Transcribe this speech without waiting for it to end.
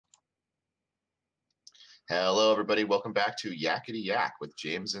Hello, everybody. Welcome back to Yakkety Yak with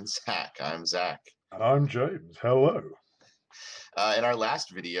James and Zach. I'm Zach. And I'm James. Hello. In our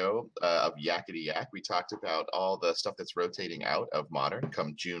last video of Yakkety Yak, we talked about all the stuff that's rotating out of Modern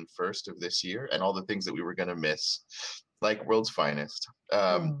come June 1st of this year and all the things that we were going to miss, like World's Finest.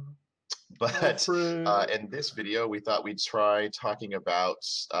 Um, Oh, but Alfred. in this video, we thought we'd try talking about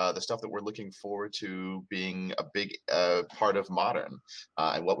the stuff that we're looking forward to being a big part of Modern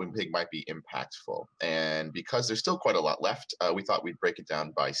and what we think might be impactful. And because there's still quite a lot left, we thought we'd break it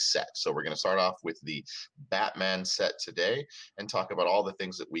down by set. So we're going to start off with the Batman set today and talk about all the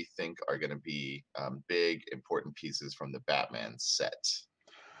things that we think are going to be big, important pieces from the Batman set.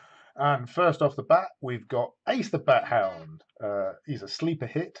 And first off the bat, we've got Ace the Bat Hound. He's a sleeper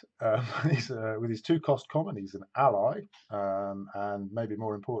hit. He's with his two-cost common. He's an ally, and maybe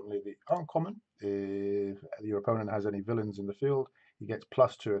more importantly, the uncommon. If your opponent has any villains in the field, he gets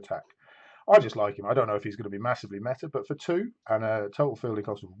 +2 attack. I just like him. I don't know if he's going to be massively meta, but for 2 and a total fielding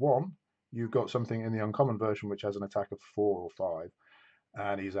cost of 1, you've got something in the uncommon version which has an attack of 4 or 5.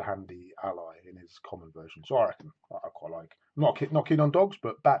 And he's a handy ally in his common version. So I reckon I quite like. Not keen on dogs,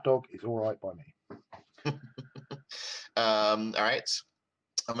 but Bat Dog is all right by me. All right.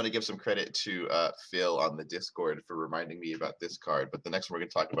 I'm going to give some credit to Phil on the Discord for reminding me about this card. But the next one we're going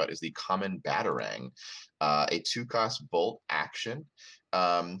to talk about is the Common Batarang, a two-cost bolt action.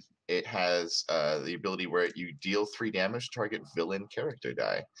 It has the ability where you deal 3 damage to target villain character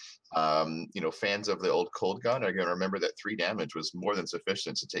die. Fans of the old Cold Gun are going to remember that 3 damage was more than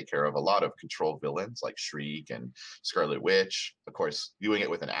sufficient to take care of a lot of control villains like Shriek and Scarlet Witch. Of course, doing it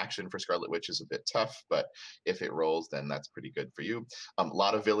with an action for Scarlet Witch is a bit tough, but if it rolls, then that's pretty good for you. A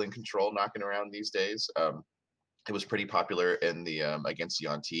lot of villain control knocking around these days. It was pretty popular in the against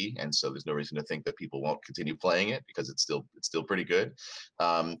Yanti, and so there's no reason to think that people won't continue playing it because it's still pretty good.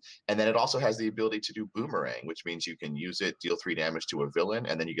 And then it also has the ability to do boomerang, which means you can use it, deal 3 damage to a villain,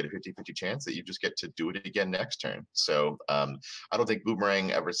 and then you get a 50-50 chance that you just get to do it again next turn. So I don't think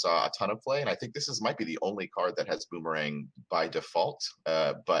boomerang ever saw a ton of play, and I think might be the only card that has boomerang by default.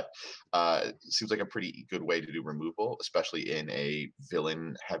 But it seems like a pretty good way to do removal, especially in a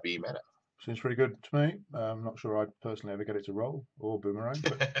villain heavy meta. Seems pretty good to me. I'm not sure I'd personally ever get it to roll or boomerang,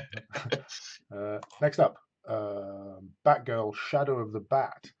 but next up, Batgirl, Shadow of the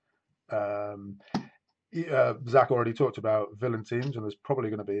Bat. Um, Zach already talked about villain teams, and there's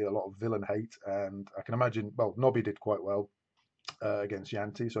probably going to be a lot of villain hate. And I can imagine, well, Nobby did quite well against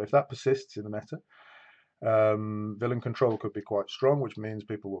Yanti, so if that persists in the meta, villain control could be quite strong, which means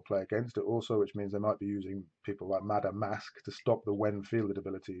people will play against it also, which means they might be using people like Madame Mask to stop the when fielded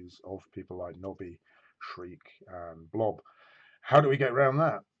abilities of people like Nobby, Shriek, and Blob. How do we get around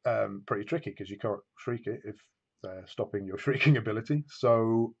that? Pretty tricky because you can't shriek it if they're stopping your shrieking ability.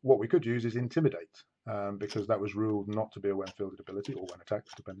 So what we could use is Intimidate, because that was ruled not to be a when fielded ability or when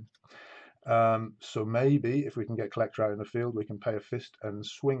attacked, depending. So maybe if we can get Collector out in the field, we can pay a fist and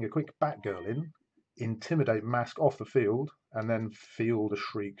swing a quick Batgirl in, intimidate Mask off the field, and then field a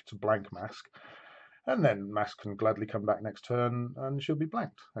Shriek to blank Mask. And then Mask can gladly come back next turn and she'll be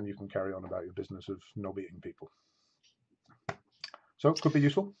blanked. And you can carry on about your business of nobbying people. So it could be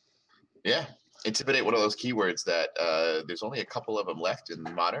useful. Yeah, intimidate, one of those keywords that there's only a couple of them left in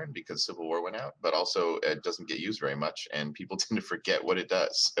modern because Civil War went out, but also it doesn't get used very much and people tend to forget what it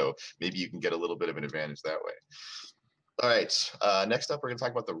does. So maybe you can get a little bit of an advantage that way. All right, next up we're going to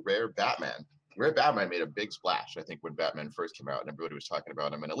talk about the rare Batman. Rare Batman made a big splash, I think, when Batman first came out, and everybody was talking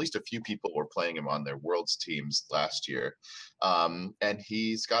about him, and at least a few people were playing him on their Worlds teams last year. And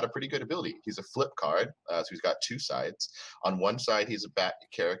he's got a pretty good ability. He's a flip card, so he's got 2 sides. On one side, he's a Bat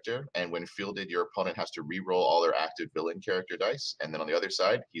character, and when fielded, your opponent has to re-roll all their active villain character dice. And then on the other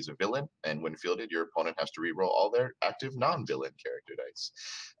side, he's a villain, and when fielded, your opponent has to re-roll all their active non-villain character dice.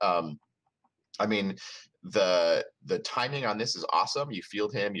 I mean, the timing on this is awesome. You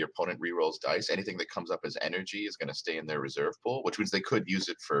field him, your opponent rerolls dice. Anything that comes up as energy is going to stay in their reserve pool, which means they could use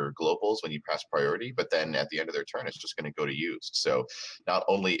it for globals when you pass priority, but then at the end of their turn, it's just going to go to used. So not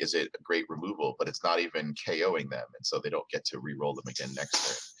only is it a great removal, but it's not even KOing them, and so they don't get to re-roll them again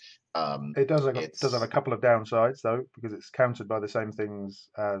next turn. It does have a It's couple of downsides though, because it's countered by the same things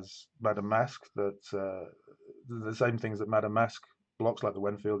as Madame Mask. The same things that Madame Mask blocks, like the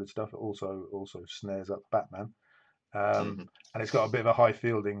when fielded stuff. It also snares up Batman. mhm. And it's got a bit of a high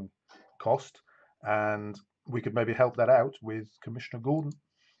fielding cost. And we could maybe help that out with Commissioner Gordon,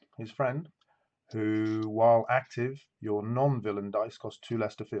 his friend, who, while active, your non-villain dice cost 2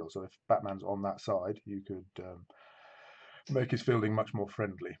 less to field. So if Batman's on that side, you could make his fielding much more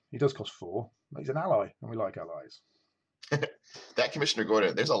friendly. He does cost 4. He's an ally, and we like allies. That Commissioner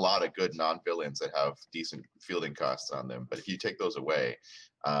Gordon, there's a lot of good non-villains that have decent fielding costs on them, but if you take those away,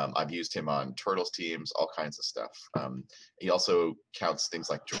 I've used him on Turtles teams, all kinds of stuff. He also counts things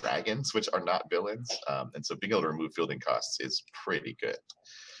like dragons, which are not villains, and so being able to remove fielding costs is pretty good.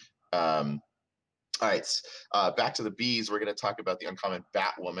 All right, back to the bees. We're going to talk about the uncommon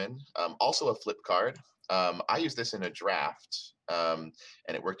Batwoman, also a flip card. I used this in a draft, and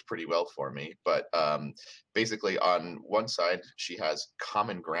it worked pretty well for me. But basically, on one side, she has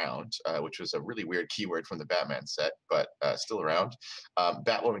common ground, which was a really weird keyword from the Batman set, but still around.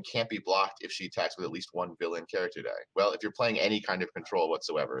 Batwoman can't be blocked if she attacks with at least one villain character die. Well, if you're playing any kind of control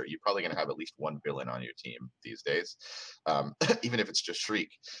whatsoever, you're probably going to have at least one villain on your team these days, even if it's just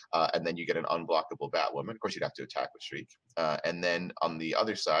Shriek. And then you get an unblockable Batwoman. Of course, you'd have to attack with Shriek. And then on the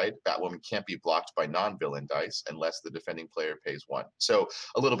other side, Batwoman can't be blocked by non-villain dice unless the defending player pays one. So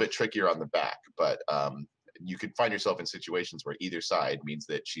a little bit trickier on the back, but you could find yourself in situations where either side means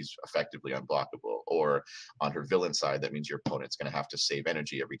that she's effectively unblockable, or on her villain side, that means your opponent's going to have to save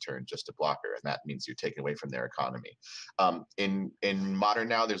energy every turn just to block her, and that means you're taking away from their economy. In Modern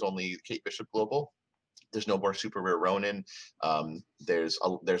now, there's only Kate Bishop Global. There's no more super rare Ronin. There's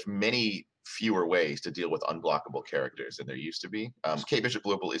many fewer ways to deal with unblockable characters than there used to be. Kate Bishop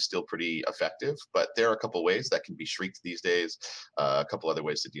Global is still pretty effective, but there are a couple ways that can be shrieked these days, a couple other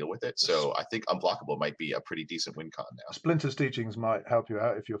ways to deal with it. So I think unblockable might be a pretty decent win con now. Splinter's teachings might help you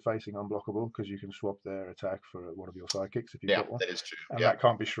out if you're facing unblockable, because you can swap their attack for one of your sidekicks if you've got one. That is true. And that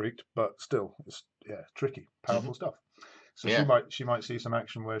can't be shrieked, but still, it's tricky, powerful stuff. So she might see some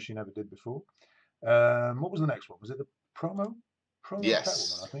action where she never did before. What was the next one? Was it the promo?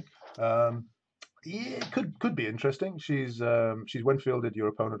 Yes. Catwoman, I think. Yeah, it could be interesting. She's when fielded, your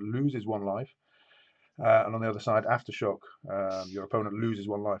opponent loses one life, and on the other side, Aftershock, your opponent loses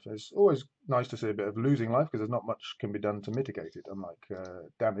one life. It's always nice to see a bit of losing life because there's not much can be done to mitigate it, unlike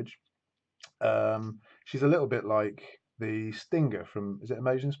damage. She's a little bit like the Stinger from, is it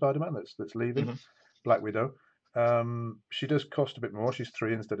Amazing Spider-Man that's leaving? Black Widow. She does cost a bit more. She's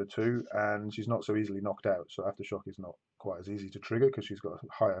 3 instead of 2, and she's not so easily knocked out. So Aftershock is not quite as easy to trigger because she's got a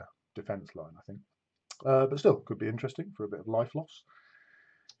higher defense line, I think. But still, could be interesting for a bit of life loss.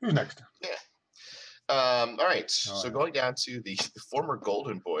 Who's next? Yeah. All right. So going down to the former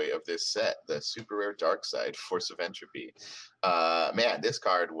golden boy of this set, the super rare Darkseid, Force of Entropy. Man, this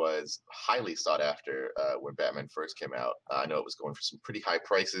card was highly sought after when Batman first came out. I know it was going for some pretty high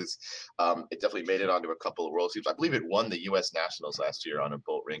prices. It definitely made it onto a couple of World Series. I believe it won the U.S. Nationals last year on a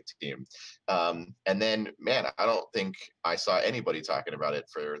Bolt Ring team. And then, man, I don't think I saw anybody talking about it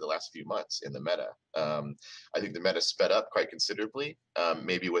for the last few months in the meta. I think the meta sped up quite considerably,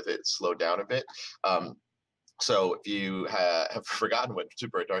 maybe with it slowed down a bit. So if you have forgotten what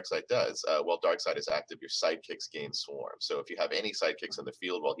Super Darkseid does, while Darkseid is active, your sidekicks gain Swarm. So if you have any sidekicks in the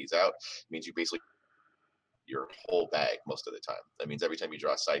field while he's out, it means you basically your whole bag most of the time. That means every time you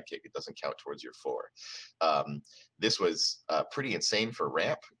draw a sidekick, it doesn't count towards your 4. This was pretty insane for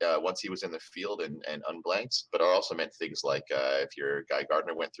ramp once he was in the field and unblanked, but it also meant things like if your Guy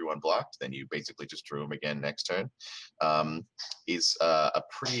Gardner went through unblocked, then you basically just drew him again next turn. Is a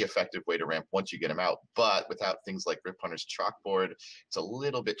pretty effective way to ramp once you get him out, but without things like Rip Hunter's Chalkboard, it's a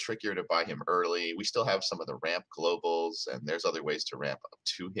little bit trickier to buy him early. We still have some of the ramp globals, and there's other ways to ramp up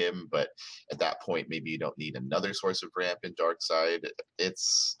to him, but at that point, maybe you don't need another source of ramp in Darkseid.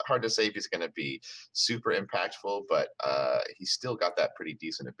 It's hard to say if he's going to be super impactful, but he's still got that pretty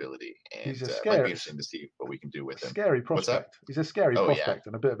decent ability, and he's a it might be interesting to see what we can do with him. Scary prospect. He's a scary prospect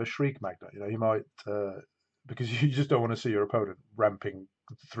and a bit of a shriek magnet. You know, he might because you just don't want to see your opponent ramping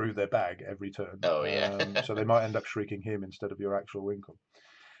through their bag every turn. So they might end up shrieking him instead of your actual Winkle.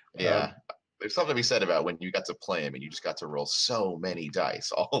 There's something to be said about when you got to play him and you just got to roll so many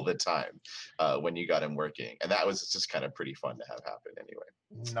dice all the time when you got him working. And that was just kind of pretty fun to have happen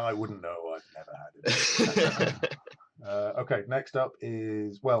anyway. No, I wouldn't know. I've never had it. Okay, next up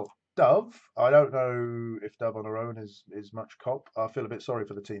is, Dove. I don't know if Dove on her own is much cop. I feel a bit sorry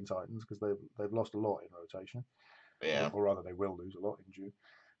for the Teen Titans because they've lost a lot in rotation. Or rather, they will lose a lot in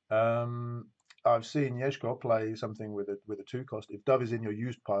June. I've seen Yeshko play something with a 2 cost. If Dove is in your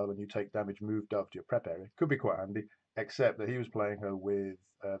used pile and you take damage, move Dove to your prep area. Could be quite handy, except that he was playing her with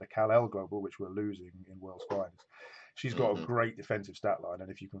the Kal-El Global, which we're losing in World's Finest. She's got a great defensive stat line,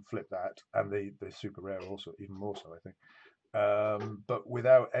 and if you can flip that, and the super rare also, even more so, I think. But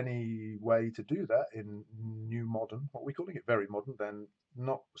without any way to do that in new modern, what we're calling it very modern, then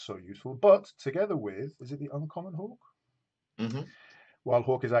not so useful. But together with, is it the Uncommon Hawk? While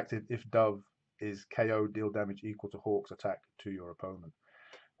Hawk is active, if Dove is KO, deal damage equal to Hawk's attack to your opponent.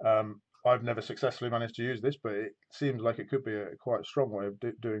 I've never successfully managed to use this, but it seems like it could be a quite strong way of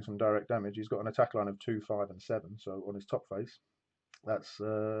doing some direct damage. He's got an attack line of 2, 5, and 7, so on his top face, that's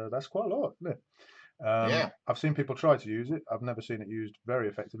quite a lot, isn't it? Yeah, I've seen people try to use it. I've never seen it used very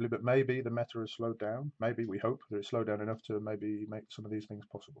effectively, but maybe the meta has slowed down. Maybe we hope that it's slowed down enough to maybe make some of these things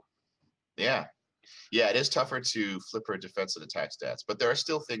possible. yeah. Yeah, it is tougher to flip her defense and attack stats, but there are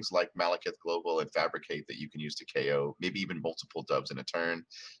still things like Malekith Global and Fabricate that you can use to KO, maybe even multiple dubs in a turn,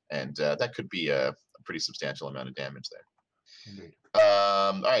 and that could be a pretty substantial amount of damage there. Indeed.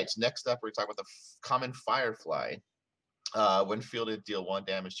 All right, next up, we're talking about the common Firefly. When fielded, deal 1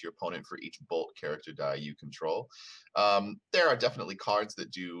 damage to your opponent for each bolt character die you control. There are definitely cards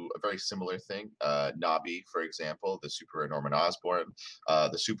that do a very similar thing. Nabi, for example, the Super Norman Osborn,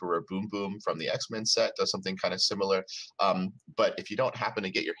 the Super Rare Boom Boom from the X-Men set does something kind of similar. But if you don't happen to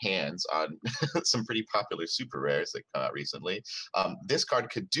get your hands on some pretty popular super rares that come out recently, this card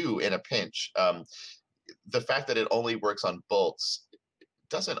could do in a pinch. The fact that it only works on bolts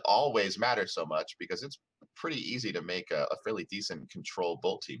doesn't always matter so much because it's pretty easy to make a fairly decent control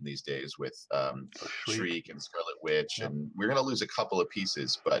bolt team these days with Shriek and Scarlet Witch, Yep. and we're going to lose a couple of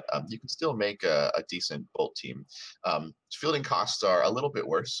pieces, but you can still make a decent bolt team. Fielding costs are a little bit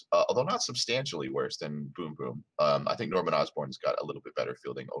worse, although not substantially worse than Boom Boom. I think Norman Osborn's got a little bit better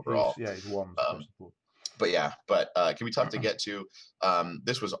fielding overall. He's ones across the board. But yeah, can be tough to get to.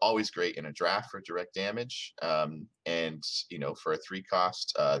 This was always great in a draft for direct damage, and for a 3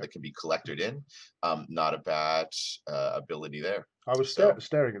 cost that can be collected in, not a bad ability there. I was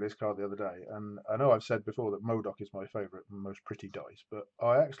staring at this card the other day, and I know I've said before that Modoc is my favourite and most pretty dice, but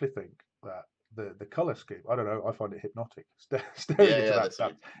I actually think that the color scheme, I don't know, I find it hypnotic. Staring into that that's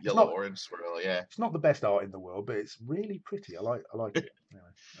yellow orange swirl. Yeah, it's not the best art in the world, but it's really pretty. I like it. Anyway.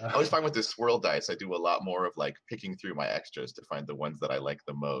 I always find with this swirl dice, I do a lot more of like picking through my extras to find the ones that I like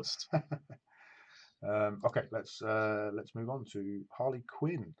the most. Okay, let's move on to Harley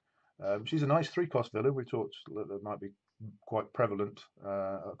Quinn. She's a nice 3-cost villain. We talked that might be quite prevalent,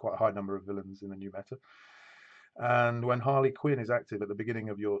 quite a high number of villains in the new meta. And when Harley Quinn is active at the beginning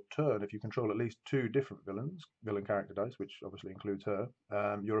of your turn, if you control at least 2 different villain character dice, which obviously includes her,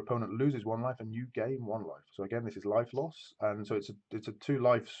 your opponent loses 1 life and you gain 1 life. So again, this is life loss, and so it's a 2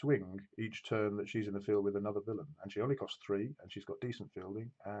 life swing each turn that she's in the field with another villain, and she only costs 3, and she's got decent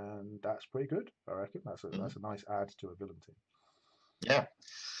fielding, and that's pretty good. I reckon that's a nice add to a villain team. Yeah.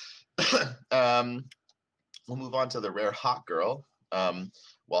 We'll move on to the rare Hawk Girl.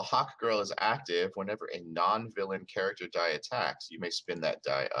 While Hawk Girl is active, whenever a non-villain character die attacks, you may spin that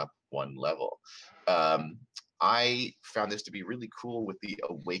die up 1 level. I found this to be really cool with the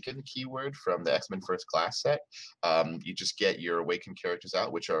Awaken keyword from the X-Men First Class set. You just get your Awaken characters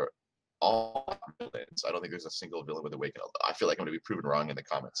out, which are all villains. I don't think there's a single villain with Awaken. I feel like I'm going to be proven wrong in the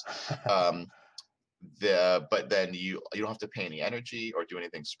comments. But then you don't have to pay any energy or do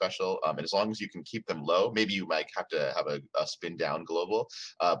anything special, and as long as you can keep them low, maybe you might have to have a spin down global,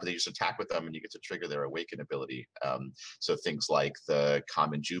 but then you just attack with them and you get to trigger their Awaken ability. So things like the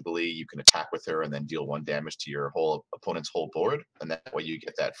Common Jubilee, you can attack with her and then deal 1 damage to your whole opponent's whole board, and that way you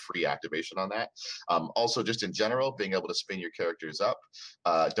get that free activation on that. Also, just in general, being able to spin your characters up.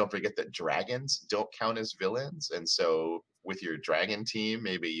 Don't forget that dragons don't count as villains, and so with your dragon team,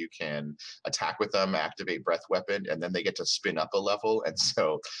 maybe you can attack with them, activate breath weapon, and then they get to spin up a level. And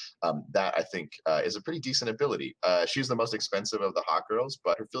so that I think is a pretty decent ability. She's the most expensive of the Hawk Girls,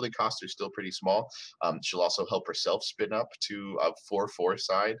 but her fielding costs are still pretty small. She'll also help herself spin up to a 4/4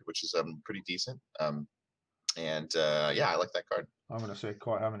 side, which is pretty decent. Yeah, I like that card. I'm going to say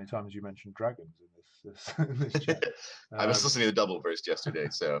quite how many times you mentioned dragons in this chat. I was listening to the double burst yesterday,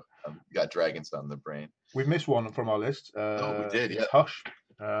 so got dragons on the brain. We've missed one from our list. We did. It's Hush.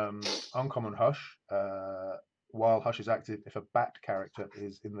 Uncommon Hush. While Hush is active, if a bat character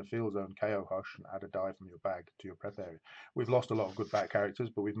is in the field zone, KO Hush and add a die from your bag to your prep area. We've lost a lot of good bat characters,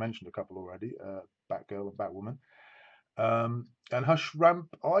 but we've mentioned a couple already, Batgirl and Batwoman. And Hush Ramp,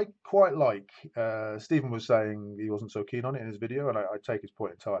 I quite like. Stephen was saying he wasn't so keen on it in his video, and I take his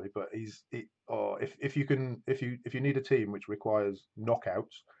point entirely. But if you need a team which requires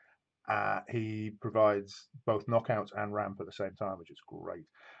knockouts, he provides both knockouts and ramp at the same time, which is great.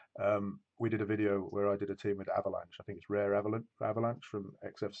 We did a video where I did a team with Avalanche. I think it's Rare Avalanche from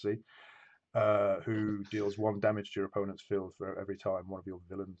XFC, who deals 1 damage to your opponent's field for every time one of your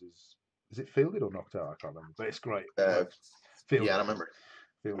villains is it fielded or knocked out? I can't remember, but it's great. Fielded. Yeah, I don't remember.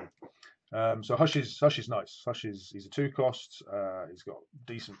 Fielded. So Hush is nice. He's a 2-cost. He's got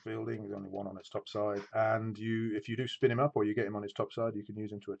decent fielding. There's only 1 on his top side, and if you do spin him up or you get him on his top side, you can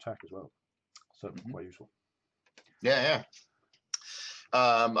use him to attack as well. So quite useful. Yeah.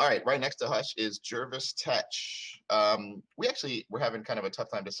 All right, right next to Hush is Jervis Tetch. We're having kind of a tough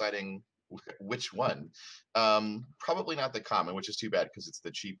time deciding which one. Probably not the common, which is too bad because it's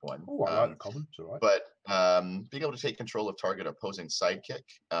the cheap one. Oh, I like the common. It's all right. But being able to take control of target opposing sidekick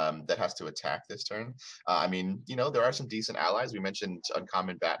that has to attack this turn. I mean, there are some decent allies. We mentioned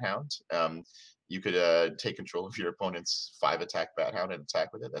uncommon Bat Hound. You could take control of your opponent's 5 attack Bat Hound and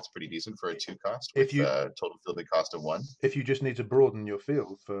attack with it. That's pretty decent for a 2 cost with total fielding cost of 1. If you just need to broaden your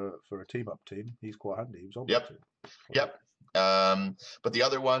field for a team up team, he's quite handy. He was on Yep. that team. Yep. But the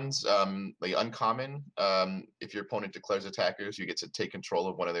other ones, the uncommon, if your opponent declares attackers, you get to take control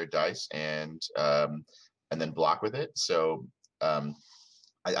of one of their dice and then block with it. So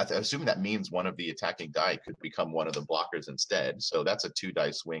I assume that means one of the attacking die could become one of the blockers instead. So that's a 2 die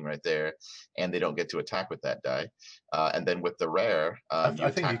swing right there, and they don't get to attack with that die. And then with the rare,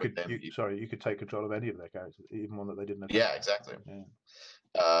 I think you could take control of any of their characters, even one that they didn't attack. Yeah, exactly. Yeah.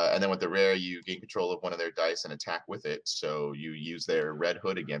 And then with the rare, you gain control of one of their dice and attack with it. So you use their red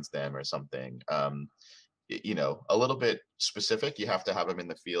hood against them or something. A little bit specific. You have to have them in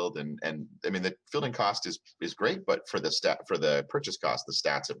the field, and I mean the fielding cost is great, but for the purchase cost, the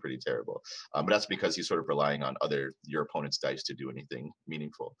stats are pretty terrible. But that's because he's sort of relying on your opponent's dice to do anything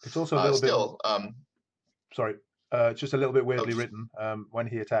meaningful. It's also a little bit. Sorry. It's just a little bit weirdly written. When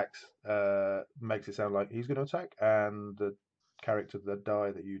he attacks, makes it sound like he's going to attack, and the character, the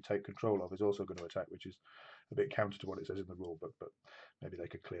die that you take control of, is also going to attack, which is a bit counter to what it says in the rule. But maybe they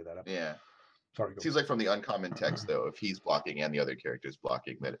could clear that up. Yeah. Sorry. Seems like from the uncommon text, though, if he's blocking and the other character's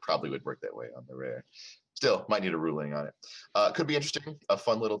blocking, that it probably would work that way on the rare. Still, might need a ruling on it. Could be interesting, a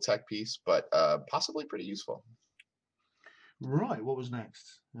fun little tech piece, but possibly pretty useful. Right, what was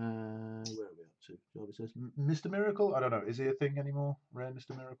next? Where are we up to? Jarvis says, Mr. Miracle? I don't know. Is he a thing anymore? Rare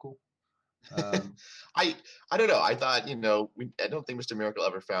Mr. Miracle? I don't know. I thought, I don't think Mr. Miracle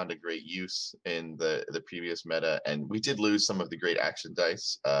ever found a great use in the previous meta, and we did lose some of the great action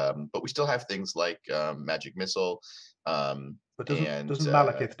dice, but we still have things like Magic Missile. But doesn't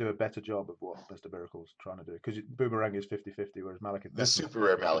Malekith do a better job of what Mr. Miracle's trying to do? Because Boomerang is 50-50, whereas Malekith... The super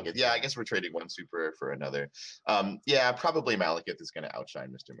rare Malekith. Yeah, I guess we're trading one super rare for another. Yeah, probably Malekith is going to outshine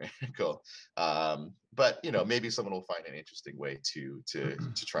Mr. Miracle. But, maybe someone will find an interesting way to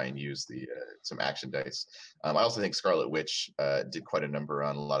try and use some action dice. I also think Scarlet Witch did quite a number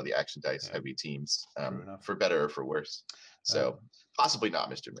on a lot of the action dice heavy teams, for better or for worse. So possibly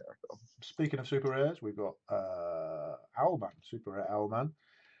not Mr. Miracle. Speaking of super rares, we've got Owlman, super rare Owlman.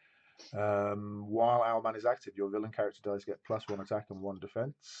 While Owlman is active, your villain character dice get +1 attack and 1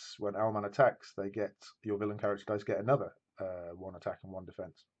 defense. When Owlman attacks, your villain character dice get another 1 attack and 1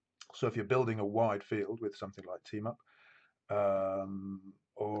 defense. So if you're building a wide field with something like Team Up,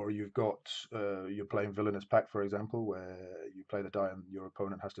 or you're playing Villainous Pack, for example, where you play the die and your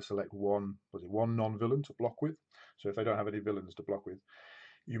opponent has to select one non-villain to block with. So if they don't have any villains to block with,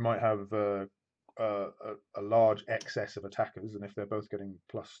 you might have a large excess of attackers, and if they're both getting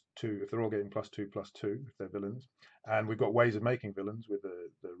 +2, if they're all getting +2/+2, if they're villains, and we've got ways of making villains with the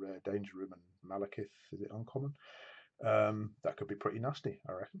rare Danger Room and Malekith, is it uncommon? That could be pretty nasty,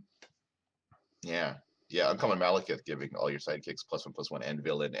 I reckon. Yeah, uncommon Malekith giving all your sidekicks +1/+1 and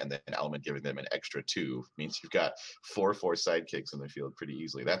villain, and then Owlman giving them an extra 2 means you've got 4 sidekicks in the field pretty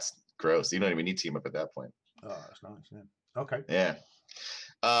easily. That's gross. You don't even need Team Up at that point. Oh, that's nice. Yeah. Okay. Yeah.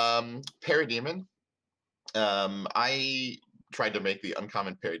 Parademon. I tried to make the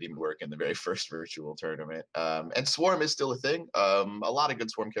uncommon Parademon work in the very first virtual tournament. And Swarm is still a thing. A lot of good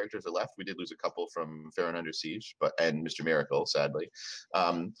Swarm characters are left. We did lose a couple from Farron Under Siege, and Mr. Miracle, sadly.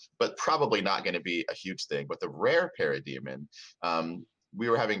 But probably not going to be a huge thing. But the rare Parademon, we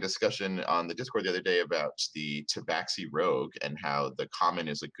were having discussion on the Discord the other day about the Tabaxi Rogue and how the common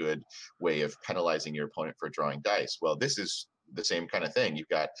is a good way of penalizing your opponent for drawing dice. Well, this is the same kind of thing. You've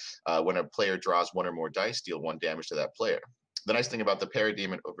got when a player draws 1 or more dice, deal 1 damage to that player. The nice thing about the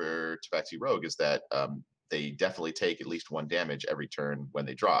Parademon over Tabaxi Rogue is that they definitely take at least 1 damage every turn when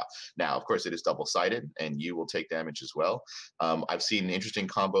they draw. Now, of course, it is double-sided, and you will take damage as well. I've seen interesting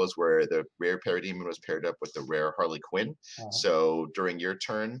combos where the rare Parademon was paired up with the rare Harley Quinn. So during your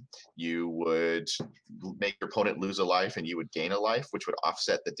turn, you would make your opponent lose a life, and you would gain a life, which would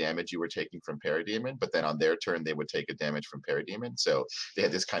offset the damage you were taking from Parademon. But then on their turn, they would take a damage from Parademon. So they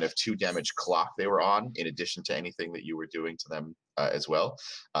had this kind of 2 damage clock they were on, in addition to anything that you were doing to them as well.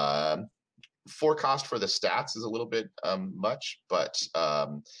 4 cost for the stats is a little bit much, but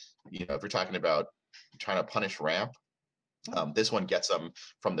if you're talking about trying to punish ramp, this one gets them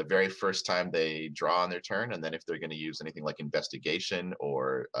from the very first time they draw on their turn, and then if they're going to use anything like investigation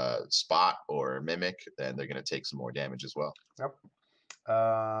or spot or mimic, then they're going to take some more damage as well. Yep.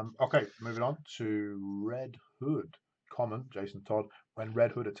 Okay, moving on to Red Hood. Common, Jason Todd. When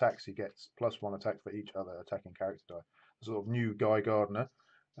Red Hood attacks, he gets +1 attack for each other attacking character die. Sort of new Guy Gardner.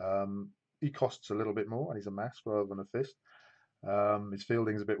 He costs a little bit more, and he's a mask rather than a fist. His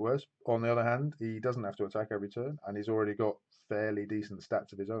fielding's a bit worse. On the other hand, he doesn't have to attack every turn, and he's already got fairly decent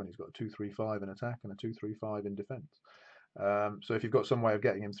stats of his own. He's got a 2-3-5 in attack and a 2-3-5 in defense. So if you've got some way of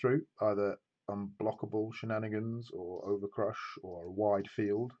getting him through, either unblockable shenanigans or overcrush or a wide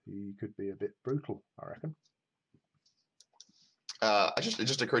field, he could be a bit brutal, I reckon. It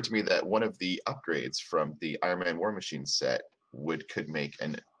just occurred to me that one of the upgrades from the Iron Man War Machine set could make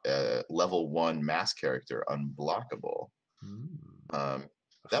an level 1 mass character unblockable.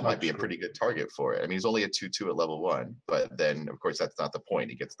 That might be a pretty good target for it. I mean, he's only a 2/2 at level 1, but then of course that's not the point.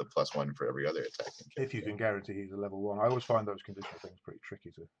 He gets the +1 for every other attacking character. If you can guarantee he's a level 1, I always find those conditional things pretty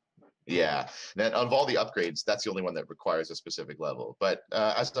tricky to. Yeah, and of all the upgrades, that's the only one that requires a specific level. But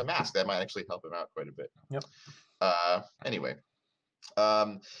as a mask, that might actually help him out quite a bit. Yep. Anyway.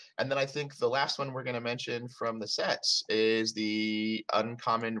 And then I think the last one we're going to mention from the sets is the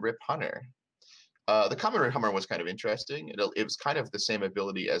uncommon Rip Hunter. The common Rip Hunter was kind of interesting. It was kind of the same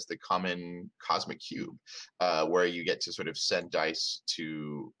ability as the common Cosmic Cube, where you get to sort of send dice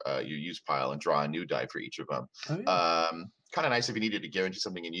to your use pile and draw a new die for each of them. Oh, yeah. Kind of nice if you needed to guarantee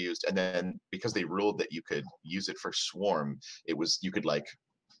something and used. And then because they ruled that you could use it for Swarm, you could like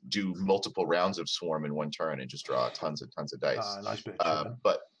do multiple rounds of Swarm in one turn and just draw tons and tons of dice. Nice bit of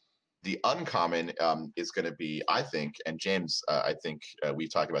but the uncommon is going to be, I think, and James, I think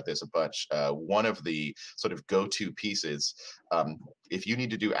we've talked about this a bunch, one of the sort of go-to pieces. If you need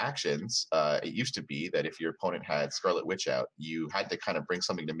to do actions, it used to be that if your opponent had Scarlet Witch out, you had to kind of bring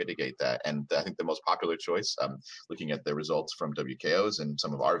something to mitigate that. And I think the most popular choice, looking at the results from WKOs and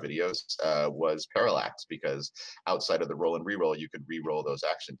some of our videos, was Parallax, because outside of the roll and reroll, you could reroll those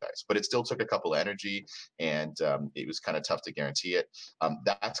action dice. But it still took a couple energy, and it was kind of tough to guarantee it.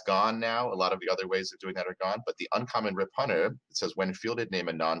 That's gone now. A lot of the other ways of doing that are gone. But the uncommon Rip Hunter, it says when fielded, name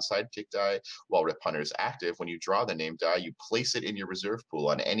a non-sidekick die. While Rip Hunter is active, when you draw the named die, you place it in your reserve pool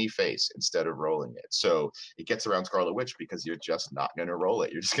on any face instead of rolling it. So it gets around Scarlet Witch because you're just not going to roll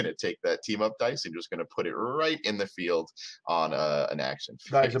it. You're just going to take that team up dice and just going to put it right in the field on an action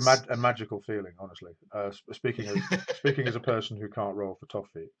face. That is a magical feeling, honestly. Speaking as a person who can't roll for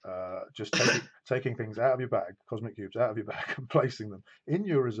toffee, just taking things out of your bag, cosmic cubes out of your bag, and placing them in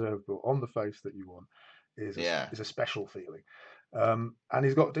your reserve pool on the face that you want is a special feeling. And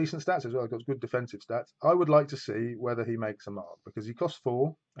he's got decent stats as well. He's got good defensive stats. I would like to see whether he makes a mark, because he costs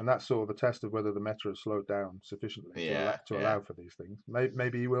 4, and that's sort of a test of whether the meta has slowed down sufficiently to allow for these things.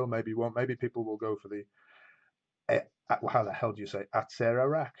 Maybe he will, maybe he won't. Maybe people will go for the how the hell do you say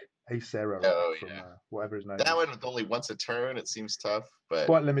Acerarak? From whatever his name that is. one with only once a turn, it seems tough, but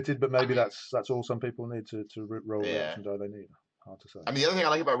quite limited. But maybe that's all some people need to roll the action die they need. Hard to say. I mean, the other thing I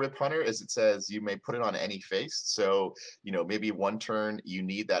like about Rip Hunter is it says you may put it on any face. So, maybe one turn you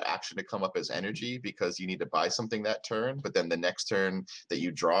need that action to come up as energy because you need to buy something that turn. But then the next turn that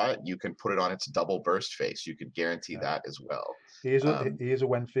you draw it, you can put it on its double burst face. You could guarantee that as well. He is a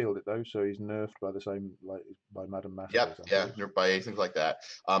when fielded though, so he's nerfed by the same by Madame Master. Yep, nerfed by things like that.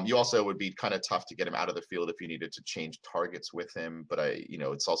 You also would be kind of tough to get him out of the field if you needed to change targets with him. But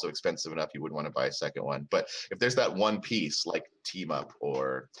it's also expensive enough you wouldn't want to buy a second one. But if there's that one piece like team up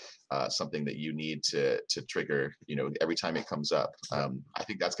or something that you need to trigger, every time it comes up, I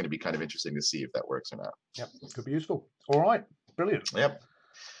think that's going to be kind of interesting to see if that works or not. Yep, could be useful. All right, brilliant. Yep.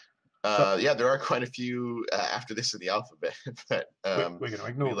 There are quite a few after this in the alphabet, but we're going to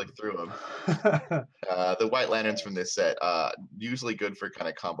ignore we look through them. The White Lanterns from this set, usually good for kind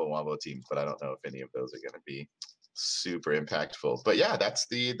of combo wombo teams, but I don't know if any of those are going to be super impactful. But yeah, that's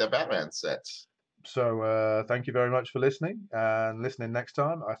the Batman set. So thank you very much for listening, and listening next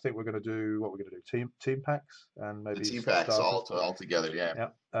time. I think we're going to do team packs, and maybe the team packs all together, yeah.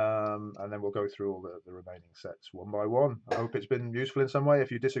 And then we'll go through all the remaining sets one by one. I hope it's been useful in some way. If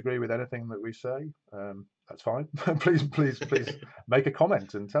you disagree with anything that we say, that's fine. please make a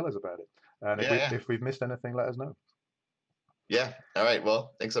comment and tell us about it. And if we've missed anything, let us know. Yeah. All right.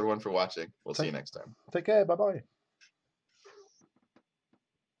 Well, thanks everyone for watching. We'll see you next time. Take care. Bye bye.